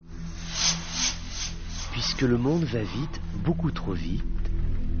Puisque le monde va vite, beaucoup trop vite,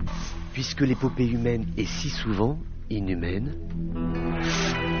 puisque l'épopée humaine est si souvent inhumaine,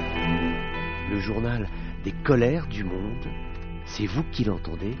 le journal des colères du monde, c'est vous qui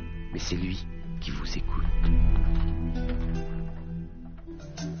l'entendez, mais c'est lui qui vous écoute.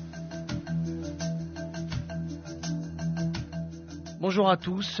 Bonjour à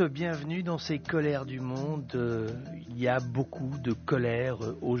tous, bienvenue dans ces colères du monde. Il y a beaucoup de colère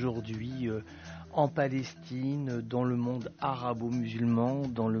aujourd'hui en Palestine, dans le monde arabo-musulman,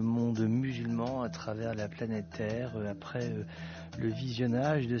 dans le monde musulman à travers la planète Terre, après le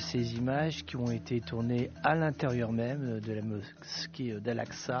visionnage de ces images qui ont été tournées à l'intérieur même de la mosquée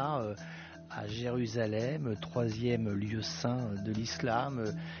d'Al-Aqsa à Jérusalem, troisième lieu saint de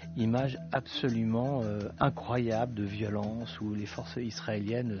l'islam, image absolument incroyable de violence où les forces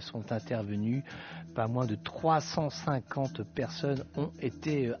israéliennes sont intervenues. Pas moins de 350 personnes ont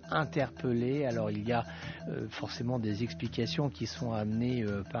été interpellées. Alors il y a forcément des explications qui sont amenées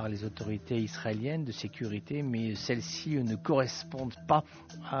par les autorités israéliennes de sécurité, mais celles-ci ne correspondent pas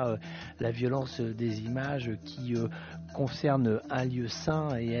à la violence des images qui concernent un lieu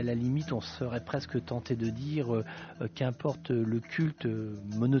saint, et à la limite on serait presque tenté de dire qu'importe le culte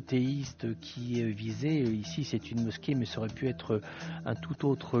monothéiste qui est visé, ici c'est une mosquée mais ça aurait pu être un tout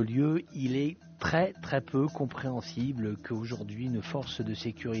autre lieu, il est très peu compréhensible qu'aujourd'hui une force de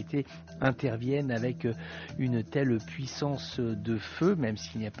sécurité intervienne avec une telle puissance de feu, même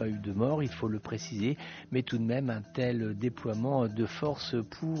s'il n'y a pas eu de mort, il faut le préciser, mais tout de même un tel déploiement de force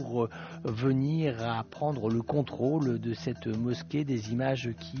pour venir à prendre le contrôle de cette mosquée, des images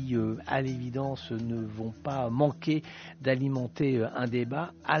qui à l'évidence ne vont pas manquer d'alimenter un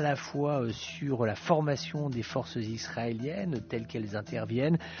débat à la fois sur la formation des forces israéliennes telles qu'elles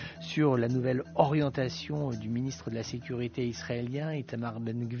interviennent, sur la nouvelle orientation du ministre de la Sécurité israélien, Itamar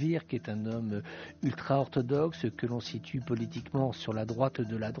Ben-Gvir, qui est un homme ultra-orthodoxe que l'on situe politiquement sur la droite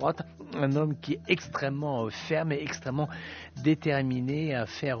de la droite, un homme qui est extrêmement ferme et extrêmement déterminé à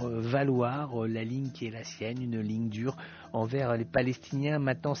faire valoir la ligne qui est la sienne, une ligne dure envers les Palestiniens.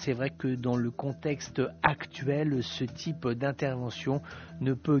 Maintenant, c'est vrai que dans le contexte actuel, ce type d'intervention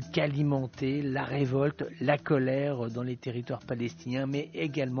ne peut qu'alimenter la révolte, la colère dans les territoires palestiniens, mais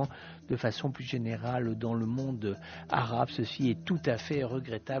également de façon plus générale dans le monde arabe. Ceci est tout à fait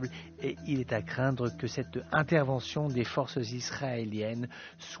regrettable et il est à craindre que cette intervention des forces israéliennes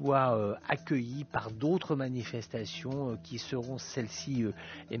soit accueillie par d'autres manifestations qui seront celles-ci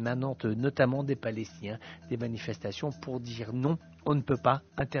émanantes notamment des Palestiniens, des manifestations pour dire non, on ne peut pas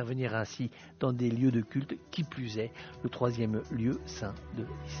intervenir ainsi dans des lieux de culte, qui plus est le troisième lieu saint de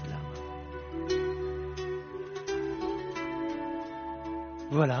l'islam.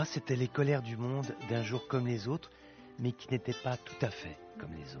 Voilà, c'était les colères du monde d'un jour comme les autres, mais qui n'étaient pas tout à fait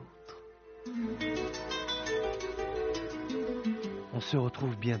comme les autres. On se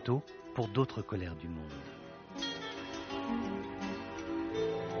retrouve bientôt pour d'autres colères du monde.